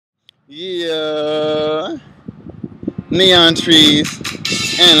Yeah, neon trees,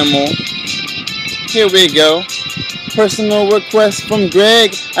 animal. Here we go. Personal request from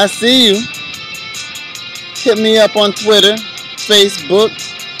Greg. I see you. Hit me up on Twitter, Facebook.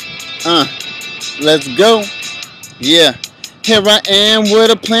 Let's go. Yeah. Here I am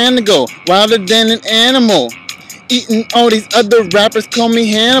with a plan to go wilder than an animal. Eating all these other rappers call me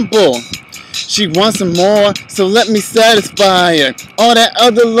Hannibal. She wants some more, so let me satisfy her. All that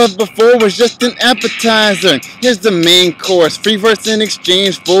other love before was just an appetizer. Here's the main course, FreeVerse in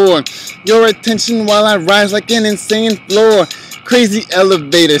exchange for your attention while I rise like an insane floor. Crazy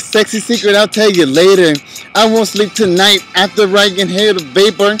elevator, sexy secret I'll tell you later. I won't sleep tonight after I inhale the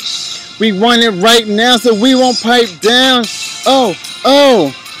vapor. We want it right now so we won't pipe down. Oh,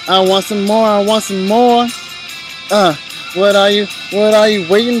 I want some more, I want some more. What are you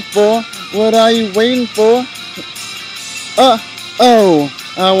waiting for? What are you waiting for? I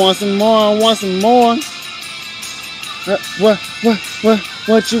want some more, I want some more.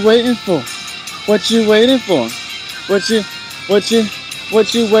 What you waiting for? What you waiting for? What you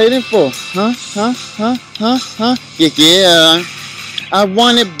waiting for? Yeah. I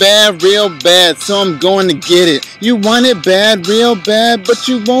want it bad, real bad, so I'm going to get it. You want it bad, real bad, but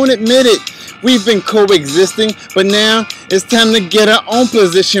you won't admit it. We've been coexisting, but now it's time to get our own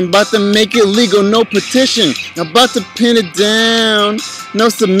position. About to make it legal, no petition. About to pin it down, no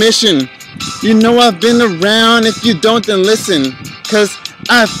submission. You know I've been around, if you don't then listen. Cause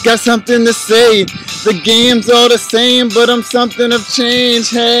I've got something to say. The game's all the same, but I'm something of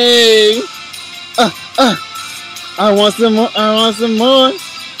change, hey. I want some more, I want some more.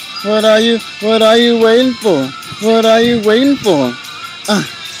 What are you waiting for? What are you waiting for?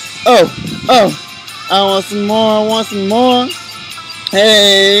 I want some more, I want some more.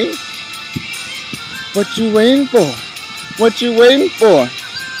 Hey. What you waiting for? What you waiting for?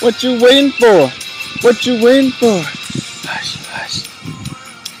 What you waiting for? What you waiting for? Hush, hush.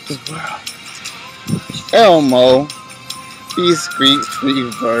 The world. Elmo. Discreet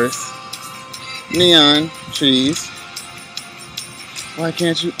FreeVerse. Neon trees. Why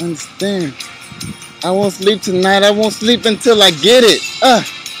can't you understand? I won't sleep tonight. I won't sleep until I get it.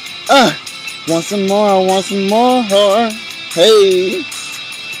 Want some more? I want some more. Hey.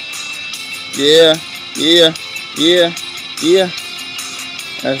 Yeah.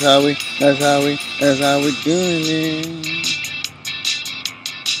 That's how we doing it.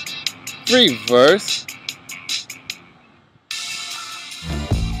 FreeVerse.